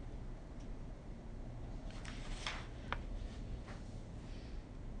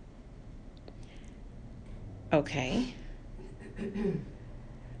 Okay.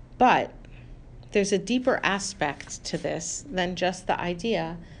 But there's a deeper aspect to this than just the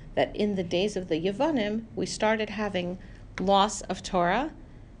idea that in the days of the Yevanim, we started having loss of Torah,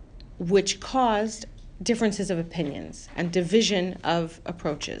 which caused differences of opinions and division of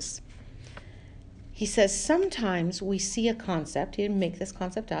approaches. He says sometimes we see a concept, he didn't make this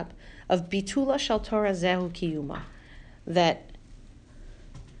concept up, of bitula shel Torah zehu kiyuma, that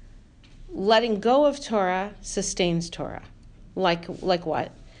letting go of Torah sustains Torah. Like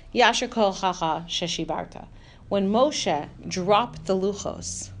what? Yasher kol chacha sheshibarta. When Moshe dropped the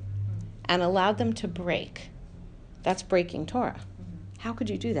luchos and allowed them to break, that's breaking Torah. How could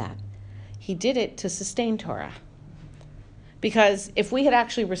you do that? He did it to sustain Torah. Because if we had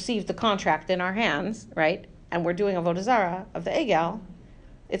actually received the contract in our hands, right, and we're doing Avodah Zarah of the Egel,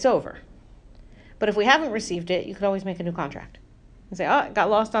 it's over. But if we haven't received it, you could always make a new contract. And say, oh, it got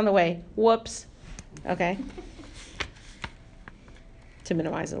lost on the way. Whoops. Okay? To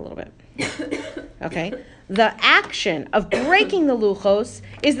minimize it a little bit. Okay? The action of breaking the luchos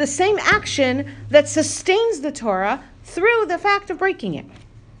is the same action that sustains the Torah through the fact of breaking it.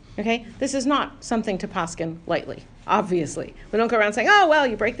 Okay? This is not something to paskin lightly, obviously. We don't go around saying, oh, well,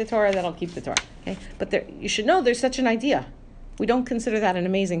 you break the Torah, that'll keep the Torah. Okay? But you should know there's such an idea. We don't consider that an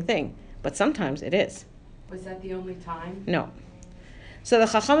amazing thing, but sometimes it is. Was that the only time? No. So the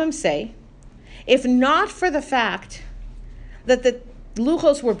Chachamim say, if not for the fact that the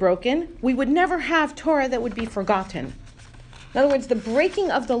luchos were broken, we would never have Torah that would be forgotten. In other words, the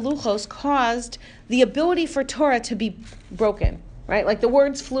breaking of the luchos caused the ability for Torah to be broken, right? Like the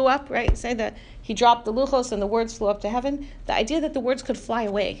words flew up, right? Say that he dropped the luchos and the words flew up to heaven. The idea that the words could fly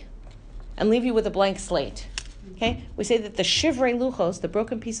away and leave you with a blank slate. Okay? We say that the shivrei luchos, the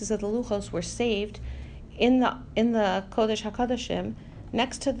broken pieces of the luchos, were saved in the Kodesh HaKodeshim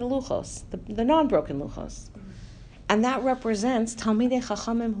next to the luchos, the non-broken luchos. And that represents Talmidei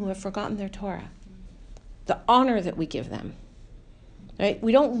Chachamim who have forgotten their Torah. The honor that we give them. Right?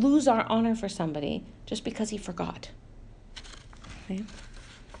 We don't lose our honor for somebody just because he forgot. Okay?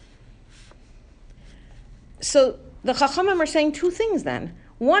 So the Chachamim are saying two things then.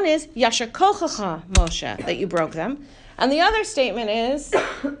 One is, Yasher kochacha, Moshe, that you broke them. And the other statement is,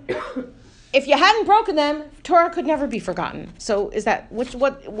 if you hadn't broken them, Torah could never be forgotten. So is that,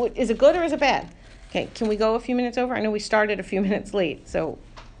 what is it good or is it bad? Okay, can we go a few minutes over? I know we started a few minutes late, so,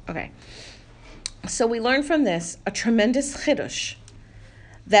 okay. So we learn from this a tremendous chidush,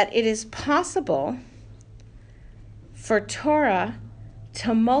 that it is possible for Torah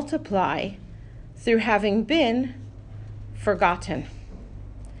to multiply through having been forgotten.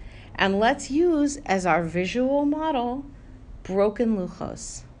 And let's use as our visual model broken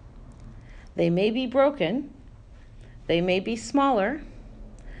luchos. They may be broken, they may be smaller,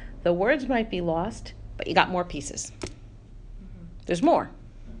 the words might be lost, but you got more pieces. There's more.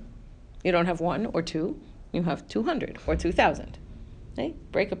 You don't have one or two, you have 200 or 2,000. Okay?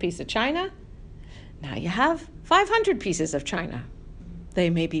 Break a piece of china, now you have 500 pieces of china. They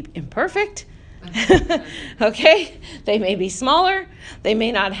may be imperfect, okay? They may be smaller, they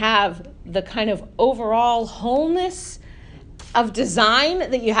may not have the kind of overall wholeness of design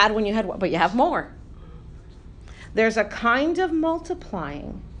that you had when you had one, but you have more. There's a kind of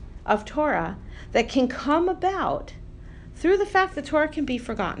multiplying of Torah that can come about through the fact that Torah can be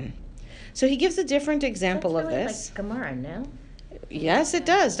forgotten. So he gives a different example That's of really this. like Gemara, no? Yes, it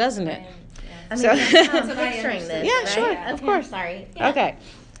does, doesn't it? I mean, So- I'm what I picturing this. Yeah, right? sure, of Okay, course. Sorry. Okay,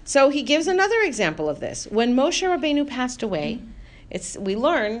 so he gives another example of this. When Moshe Rabbeinu passed away, we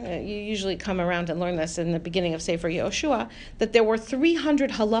learn, you usually come around and learn this in the beginning of Sefer Yehoshua, that there were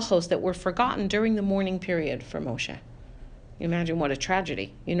 300 halachos that were forgotten during the mourning period for Moshe. You imagine what a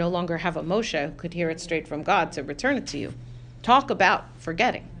tragedy. You no longer have a Moshe who could hear it straight from God to return it to you. Talk about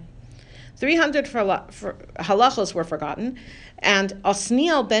forgetting. 300 halachos were forgotten, and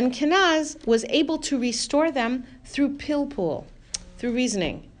Osniel ben Kenaz was able to restore them through pilpul, through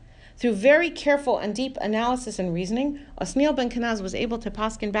reasoning. Through very careful and deep analysis and reasoning, Osniel ben Kenaz was able to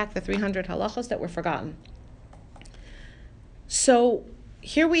paskin back the 300 halachos that were forgotten. So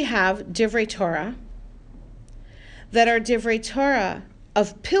here we have divrei Torah that are divrei Torah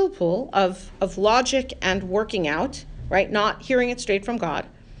of pilpul, of logic and working out, right? Not hearing it straight from God.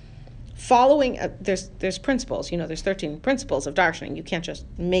 Following, there's principles, there's 13 principles of darshaning. You can't just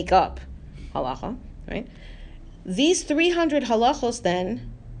make up halacha, right? These 300 halachos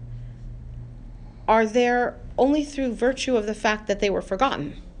then are there only through virtue of the fact that they were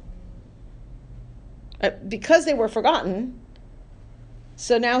forgotten. Because they were forgotten,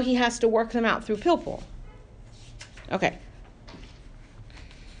 so now he has to work them out through pilpul. Okay.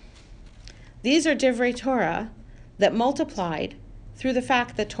 These are divrei Torah that multiplied through the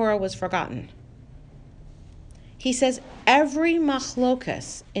fact that Torah was forgotten. he says every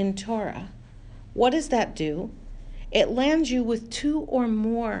machlokas in Torah, what does that do? It lands you with 2 or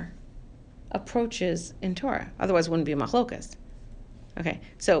more approaches in Torah. Otherwise, it wouldn't be a machlokas. Okay,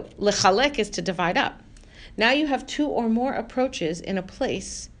 so lechalek is to divide up. Now you have 2 or more approaches in a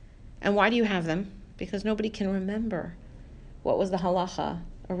place, and why do you have them? Because nobody can remember what was the halacha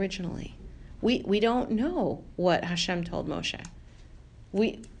originally. We don't know what Hashem told Moshe.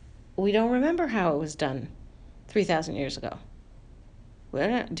 We don't remember how it was done 3,000 years ago.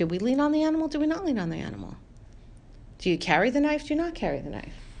 Did we lean on the animal? Did we not lean on the animal? Do you carry the knife? Do you not carry the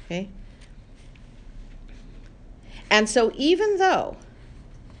knife? Okay. And so even though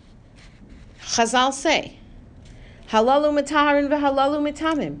Chazal say, halalu mitaharin v'halalu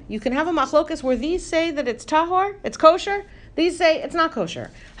mitamim, you can have a machlokas where these say that it's tahor, it's kosher, these say it's not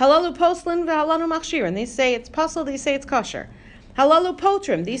kosher. Halalu poslin v'halalu machshirin, these say it's puzzle, these say it's kosher. Halalu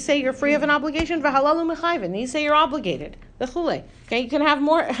potrim, these say you're free of an obligation, v'halalu mechayvin, these say you're obligated. V'chule. Okay, you can have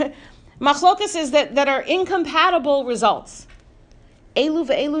more machlokases that are incompatible results. Elu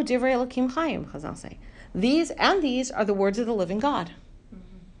ve'elu divrei Elokim chayim, Chazal say. These and these are the words of the living God.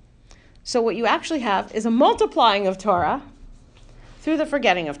 So what you actually have is a multiplying of Torah through the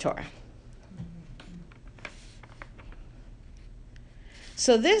forgetting of Torah.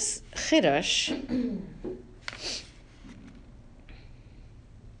 So this chiddush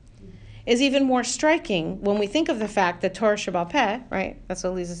is even more striking when we think of the fact that Torah Sheba'al Peh, right? That's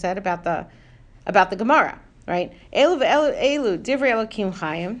what Lisa said about the Gemara, right? Elu ve'elu divrei Elokim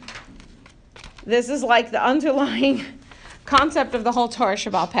chayim. This is like the underlying concept of the whole Torah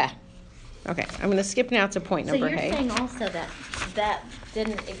Sheba'al Peh. Okay, I'm going to skip now to point number So you're hey. saying also that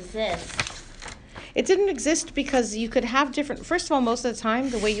didn't exist. It didn't exist because you could have different. First of all, most of the time,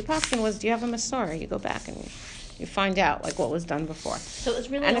 the way you paskin was, do you have a Masorah? You go back and you find out like what was done before. So it was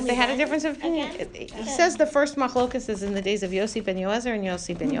really. And if only they had a one difference of opinion, again? he says the first machlokas is in the days of Yossi ben Yoezer and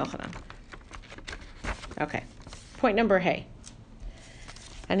Yossi ben Yochanan. Okay, point number hey.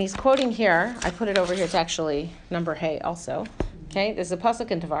 And he's quoting here. I put it over here. It's actually number hey also. Okay, there's a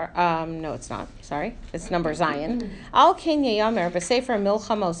pasuk in Devar. No, it's not. Sorry, it's number Zion. Al ken yeyamer b'sefer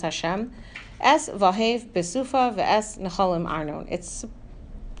milchamos Hashem es vahev besufa ve'es nechalim arnon. It's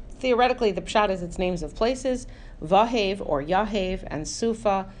theoretically the pshat is its names of places, vahev or yahev and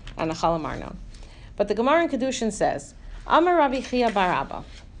sufa and nechalim arnon. But the Gemara in Kedushin says, Amar Rabbi Chia bar Abba.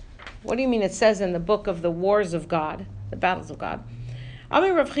 What do you mean? It says in the book of the wars of God, the battles of God.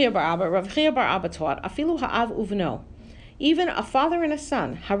 Amar Rav Chia bar Abba taught, afilu ha'av uvno. Even a father and a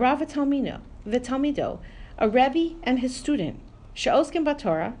son, harav v'talmido, a rebbe and his student, she'oskim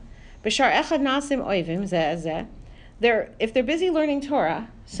b'Torah, b'shar echad nasim oivim zeh. If they're busy learning Torah,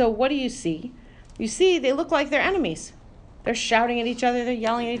 so what do you see? You see they look like they're enemies. They're shouting at each other, they're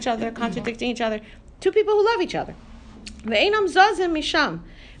yelling at each other, they're contradicting each other. 2 people who love each other. Ve'enam zazim misham,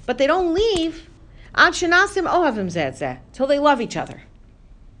 but they don't leave ad shenasim ohavim zeh till they love each other.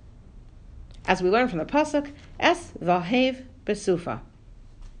 As we learn from the pasuk, es vahev besufa.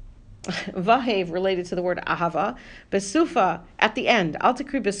 Vahev related to the word ahava, besufa at the end. Al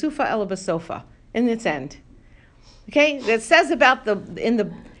tikri besufa ela besofa, in its end. Okay, it says about in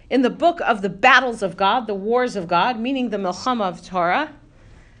the book of the battles of God, the wars of God, meaning the milchama of Torah,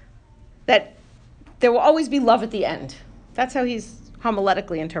 that there will always be love at the end. That's how he's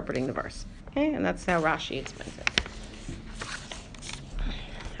homiletically interpreting the verse. Okay, and that's how Rashi explains it.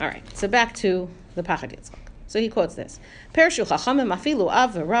 All right, so back to the Pachad Yitzchak. So he quotes this: Pershu chachamim afilu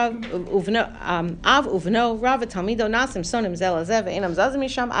av uvno rav talmido nasim sonim zel hazeh ve'enam zazim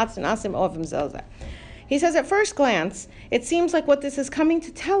misham atz nasim ovim zel hazeh. He says at first glance, it seems like what this is coming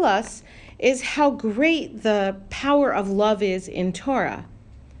to tell us is how great the power of love is in Torah.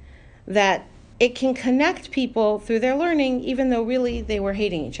 That it can connect people through their learning, even though really they were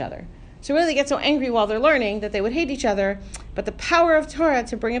hating each other. So really they get so angry while they're learning that they would hate each other, but the power of Torah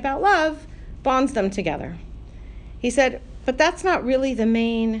to bring about love bonds them together. He said, but that's not really the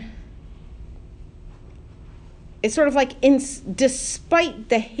main. It's sort of like despite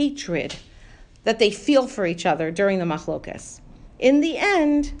the hatred that they feel for each other during the machlokas, in the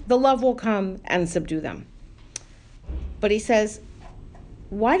end, the love will come and subdue them. But he says,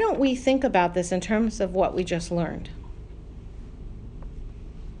 why don't we think about this in terms of what we just learned?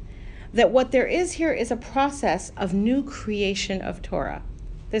 That what there is here is a process of new creation of Torah.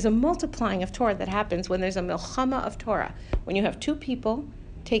 There's a multiplying of Torah that happens when there's a milchama of Torah, when you have 2 people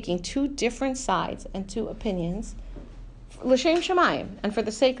taking 2 different sides and 2 opinions, l'shem shamayim, and for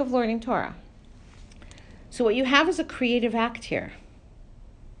the sake of learning Torah. So what you have is a creative act here.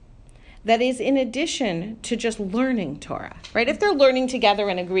 that is in addition to just learning Torah, right? If they're learning together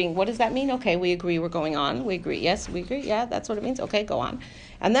and agreeing, what does that mean? Okay, we agree, we're going on. We agree, yes, we agree, yeah, that's what it means. Okay, go on.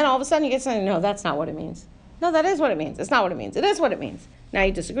 And then all of a sudden you get something, no, that's not what it means. No, that is what it means. It's not what it means. It is what it means. Now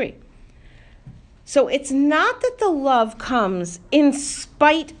you disagree. So it's not that the love comes in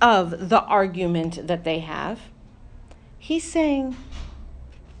spite of the argument that they have. He's saying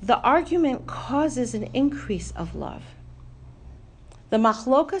the argument causes an increase of love. The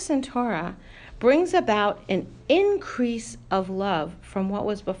machlokas in Torah brings about an increase of love from what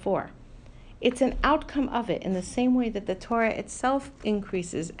was before. It's an outcome of it in the same way that the Torah itself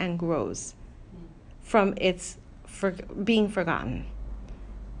increases and grows from its being forgotten.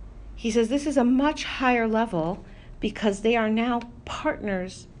 He says this is a much higher level because they are now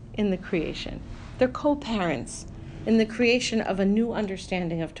partners in the creation. They're co-parents in the creation of a new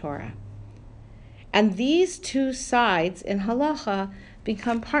understanding of Torah. And these two sides in halacha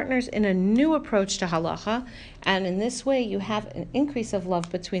become partners in a new approach to halacha, and in this way you have an increase of love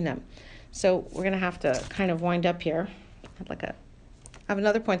between them. So we're going to have to kind of wind up here. I have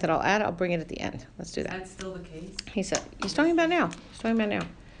another point that I'll add. I'll bring it at the end. Let's do that. That's still the case? He said, he's talking about now.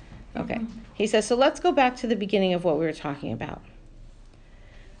 Okay. He says, so let's go back to the beginning of what we were talking about.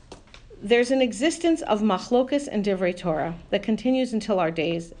 There's an existence of machlokas and divrei Torah that continues until our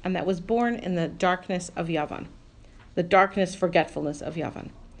days, and that was born in the darkness of Yavan, the darkness, forgetfulness of Yavan.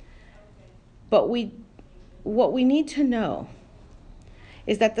 But what we need to know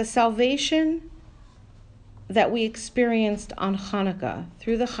is that the salvation that we experienced on Hanukkah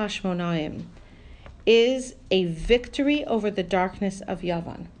through the Chashmonaim is a victory over the darkness of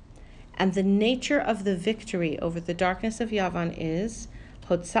Yavan. And the nature of the victory over the darkness of Yavan is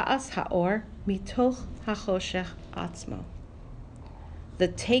Hotza'as ha'or mitoch ha'choshech atzmo. The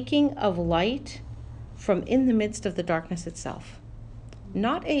taking of light from in the midst of the darkness itself.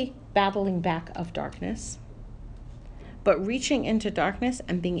 Not a battling back of darkness, but reaching into darkness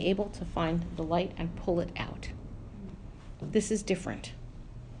and being able to find the light and pull it out. This is different,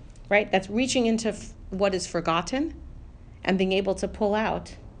 right? That's reaching into what is forgotten and being able to pull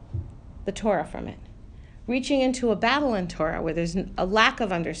out the Torah from it. Reaching into a battle in Torah where there's a lack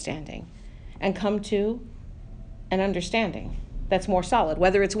of understanding and come to an understanding that's more solid,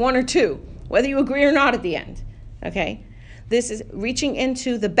 whether it's one or two, whether you agree or not at the end, okay? This is reaching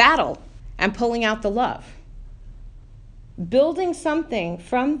into the battle and pulling out the love. Building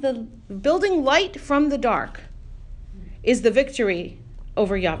light from the dark is the victory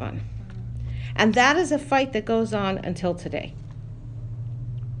over Yavan. And that is a fight that goes on until today.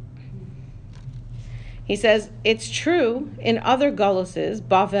 He says, it's true in other goluses,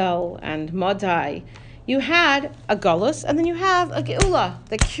 Bavel and Madai, you had a golus and then you have a geula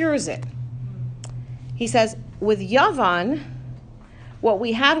that cures it. He says, with Yavan, what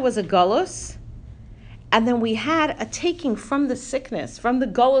we had was a golus, and then we had a taking from the sickness, from the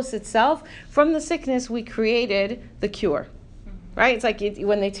golus itself. From the sickness, we created the cure, right? It's like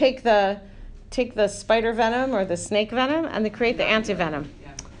when they take the spider venom or the snake venom and they create the antivenom,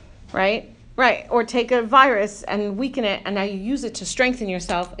 right? Right, or take a virus and weaken it, and now you use it to strengthen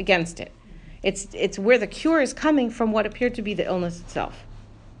yourself against it. It's where the cure is coming from what appeared to be the illness itself.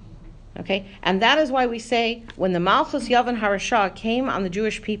 Okay, and that is why we say when the Malchus Yavan Harasha came on the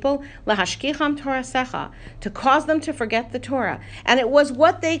Jewish people, lahashkicham Torasecha, to cause them to forget the Torah, and it was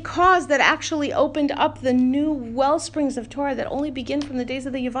what they caused that actually opened up the new well springs of Torah that only begin from the days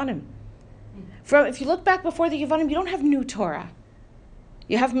of the Yavanim. If you look back before the Yavanim, you don't have new Torah.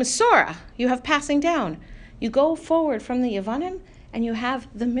 You have Masorah, you have passing down. You go forward from the Yavanim, and you have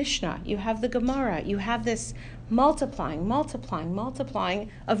the Mishnah, you have the Gemara, you have this multiplying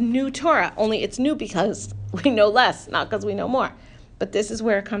of new Torah. Only it's new because we know less, not because we know more. But this is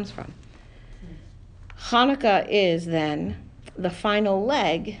where it comes from. Hanukkah is then the final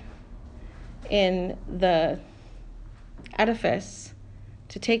leg in the edifice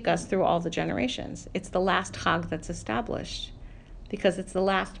to take us through all the generations. It's the last Chag that's established because it's the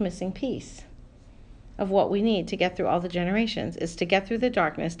last missing piece of what we need to get through all the generations, is to get through the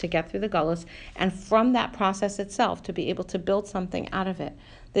darkness, to get through the gullus, and from that process itself to be able to build something out of it.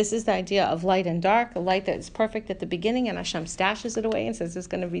 This is the idea of light and dark, a light that is perfect at the beginning, and Hashem stashes it away and says there's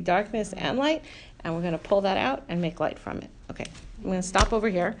going to be darkness and light, and we're going to pull that out and make light from it. Okay, I'm going to stop over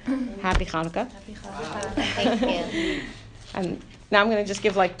here. Happy Hanukkah. Happy Hanukkah. Thank you. And now I'm going to just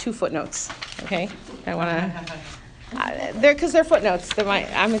give like 2 footnotes, okay? I want to... because they're footnotes.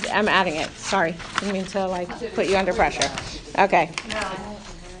 I'm adding it. Sorry, didn't mean to put you under pressure. Okay.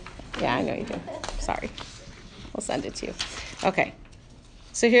 Yeah, I know you do. Sorry. We'll send it to you. Okay.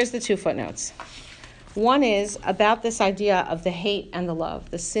 So here's the 2 footnotes. One is about this idea of the hate and the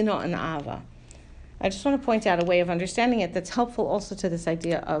love, the sino and the ava. I just want to point out a way of understanding it that's helpful also to this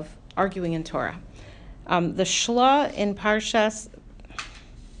idea of arguing in Torah. The shla in Parshas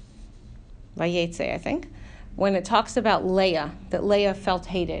Vayetze, I think, when it talks about Leah, that Leah felt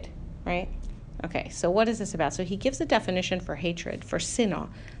hated, right? Okay, so what is this about? So he gives a definition for hatred, for sina,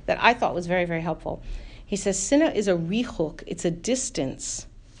 that I thought was very, very helpful. He says sina is a richuk, it's a distance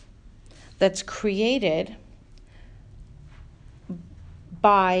that's created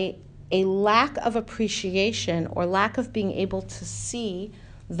by a lack of appreciation or lack of being able to see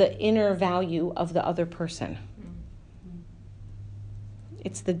the inner value of the other person.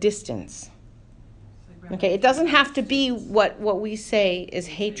 It's the distance. Okay, it doesn't have to be what we say is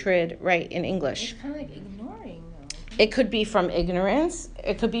hatred, right, in English. It's kind of like ignoring, though. It could be from ignorance.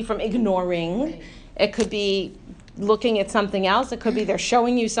 It could be from ignoring. Right. It could be looking at something else. It could be they're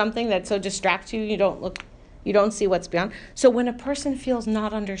showing you something that so distracts you, you don't see what's beyond. So when a person feels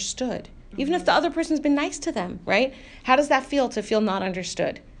not understood, even if the other person's been nice to them, right? How does that feel to feel not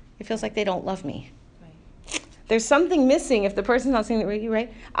understood? It feels like they don't love me. Right. There's something missing if the person's not seeing it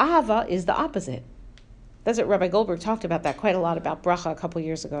right. Ahava is the opposite. That's what Rabbi Goldberg talked about that quite a lot about bracha a couple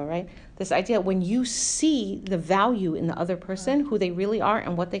years ago, right? This idea when you see the value in the other person, who they really are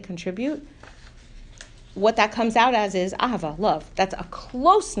and what they contribute, what that comes out as is ahava, love. That's a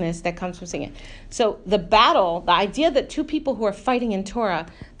closeness that comes from seeing it. So the battle, the idea that two people who are fighting in Torah,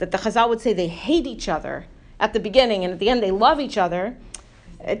 that the Chazal would say they hate each other at the beginning and at the end they love each other,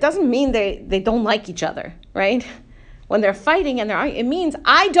 it doesn't mean they don't like each other, right? When they're fighting and it means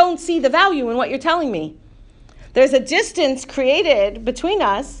I don't see the value in what you're telling me. There's a distance created between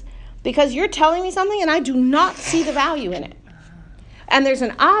us because you're telling me something and I do not see the value in it. And there's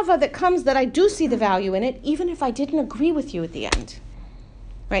an ava that comes that I do see the value in it, even if I didn't agree with you at the end.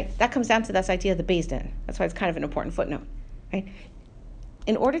 Right? That comes down to this idea of the Beis Din. That's why it's kind of an important footnote. Right?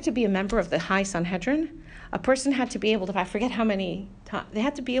 In order to be a member of the High Sanhedrin, a person had to be able to, I forget how many times, they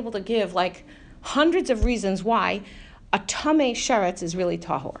had to be able to give like hundreds of reasons why a tameh sheretz is really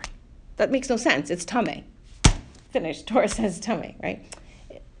tahor. That makes no sense. It's tameh. Finished. Torah says tameh, right?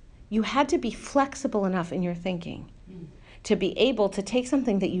 You had to be flexible enough in your thinking to be able to take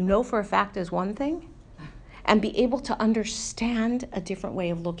something that you know for a fact is one thing and be able to understand a different way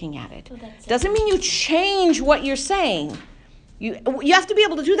of looking at it. Doesn't mean you change what you're saying. You have to be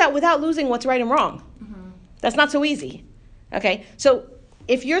able to do that without losing what's right and wrong. Mm-hmm. That's not so easy. Okay? So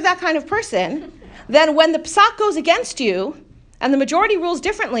if you're that kind of person, then when the psak goes against you and the majority rules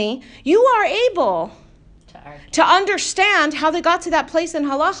differently, you are able to understand how they got to that place in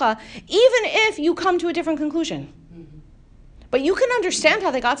halacha, even if you come to a different conclusion. But you can understand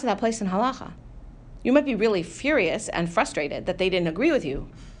how they got to that place in halacha. You might be really furious and frustrated that they didn't agree with you,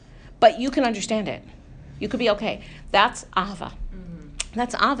 but you can understand it. You could be okay. That's ahava. Mm-hmm.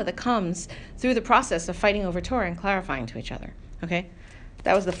 That's ahava that comes through the process of fighting over Torah and clarifying to each other. Okay?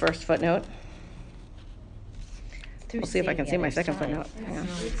 That was the first footnote. We'll see if I can see my second footnote. Hang on.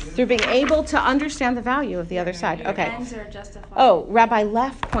 Through being able to understand the value of the other side. Okay. Ends are justified. Oh, Rabbi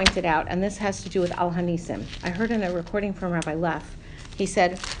Leff pointed out, and this has to do with Al Hanisim. I heard in a recording from Rabbi Leff, he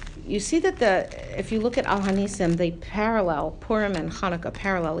said, you see that if you look at Al Hanisim, they parallel, Purim and Hanukkah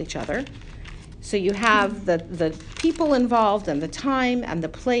parallel each other. So you have the people involved and the time and the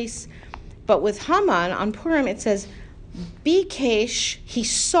place. But with Haman, on Purim, it says, Bikesh, he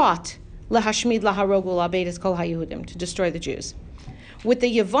sought lahashmid laharogu labeidis kol haYehudim, to destroy the Jews. With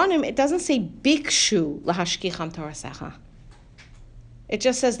the Yevonim, it doesn't say bikshu lahashkicham torasecha. It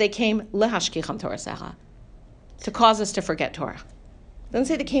just says they came lehashkicham torasecha, to cause us to forget Torah. It doesn't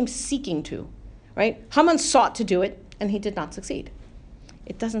say they came seeking to, right? Haman sought to do it, and he did not succeed.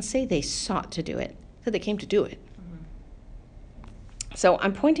 It doesn't say they sought to do it. It said they came to do it. Mm-hmm. So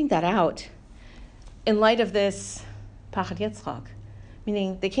I'm pointing that out in light of this Pachad Yitzchak.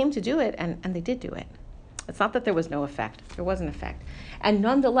 Meaning they came to do it, and they did do it. It's not that there was no effect. There was an effect. And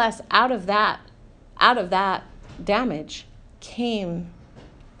nonetheless, out of that damage came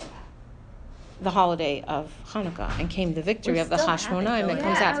the holiday of Hanukkah and came the victory of the Hashmonaim that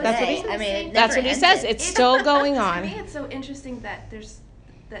comes out. That's what he says. I mean, it That's never what he says. ended. It's still going To on. me, it's so interesting that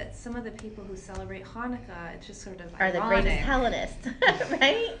that some of the people who celebrate Hanukkah, it's just sort of Are the ironic. greatest Hellenists,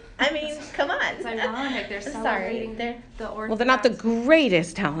 right? I mean, come on. It's ironic. They're Sorry, celebrating they're- the Orthodox. Well, they're not the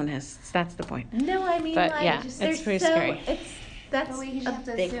greatest Hellenists. That's the point. No, I mean, But, like, yeah, it's they're pretty so, scary. That's But we just a have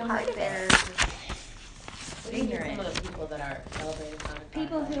to big assume part that of they're it. What do you think some of the people that are celebrating Hanukkah?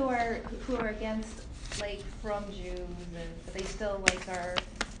 people who are against like from Jews, but they still like are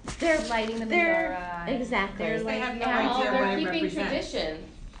They're lighting the they're- menorah. exactly. They're They like, have no yeah, idea they're what it keeping represents. tradition.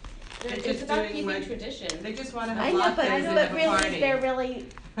 They're It's just about doing keeping like, tradition. they just wanna I have know, lattes but and have a really, party. they're really.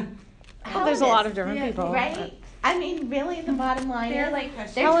 Well, there's a lot of Hellenists, different people. right? I mean, really, the bottom line They're is like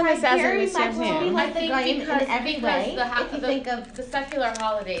they're Hellenists trying as in very the much to be Samhain. like the Goyim in every way. If you think of the secular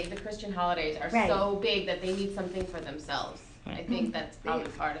holidays, the Christian holidays are Right. so big that they need something for themselves. I think that's probably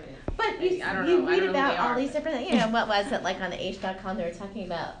part of it. But Maybe. you, I don't you know. I read don't know who about they all are, these but- different, you know, what was it, like on the H.com, they were talking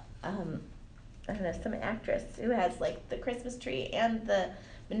about, I don't know, some actress who has like the Christmas tree and the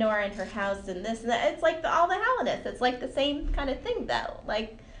menorah in her house and this and that. It's like all the Hellenists. It's like the same kind of thing though.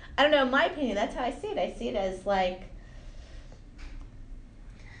 Like, I don't know, in my opinion, that's how I see it. I see it as like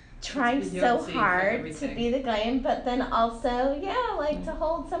trying It's the so Yahtzee for hard to everything. be the Goyim, but then also, yeah, like to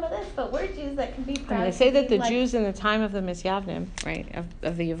hold some of this. But we're Jews that can be proud. And they to say that be the like, Jews in the time of the Misyavnim, right,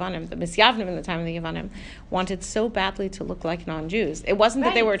 of the Yevanim, the Misyavnim in the time of the Yevanim, wanted so badly to look like non-Jews. It wasn't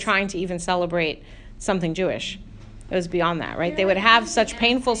that they were Right. trying to even celebrate something Jewish. It was beyond that, right? They would have such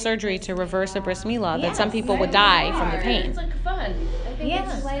painful surgery to reverse a bris milah that some Yes, people would right. die from the pain. It's like fun. I think Yeah.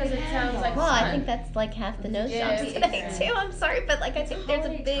 it's just because it sounds like Well, fun. I think that's like half the nose Yeah, jobs it's today fun. too. I'm sorry, but like I think there's a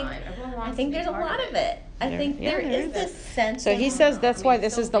Holiday big. time. Everyone I wants think to be there's a part lot of of it. I There- think yeah, there there is is. this sense. So of, he says that's I why mean,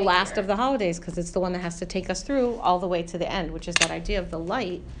 this so is the big last here. of the holidays, because it's the one that has to take us through all the way to the end, which is that idea of the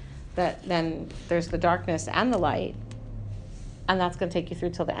light, that then there's the darkness and the light, and that's going to take you through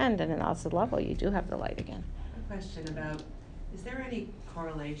till the end, and then that's the level you do have the light again. A question about, is there any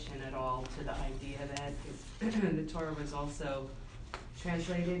correlation at all to the idea that the Torah was also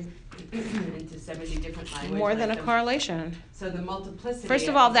translated into 70 different languages? More than a like the- correlation. So the multiplicity. First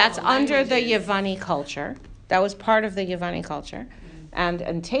of all, that's the under the languages- Yevani culture. That was part of the Yevani culture. And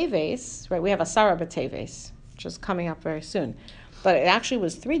Teves, right, we have Asara B'Teves, which is coming up very soon. But it actually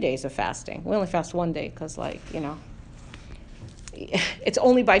was 3 days of fasting. We only fast 1 day because, like, you know, it's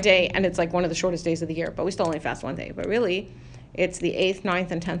only by day and it's like one of the shortest days of the year, but we still only fast 1 day. But really, it's the 8th,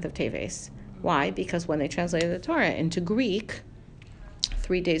 9th, and 10th of Teves. Why? Because when they translated the Torah into Greek,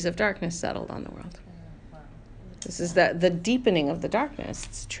 3 days of darkness settled on the world. This is the deepening of the darkness.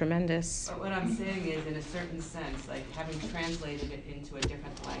 It's tremendous. But what I'm saying is, in a certain sense, like having translated it into a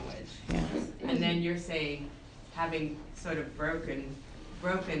different language, Yeah. and then you're saying, having sort of broken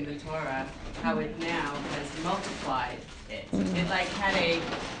the Torah, how it now has multiplied it. It like had a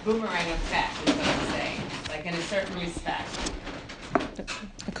boomerang effect, is what I'm saying, like in a certain respect.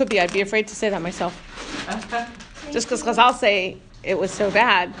 It could be. I'd be afraid to say that myself. Just because I'll say it was so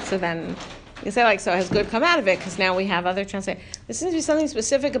bad, so then you say, like, so has good come out of it? Because now we have other translations. There seems to be something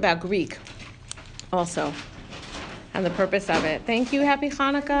specific about Greek also and the purpose of it. Thank you. Happy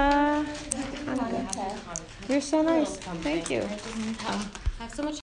Hanukkah. You're so nice. Thank you. I have so much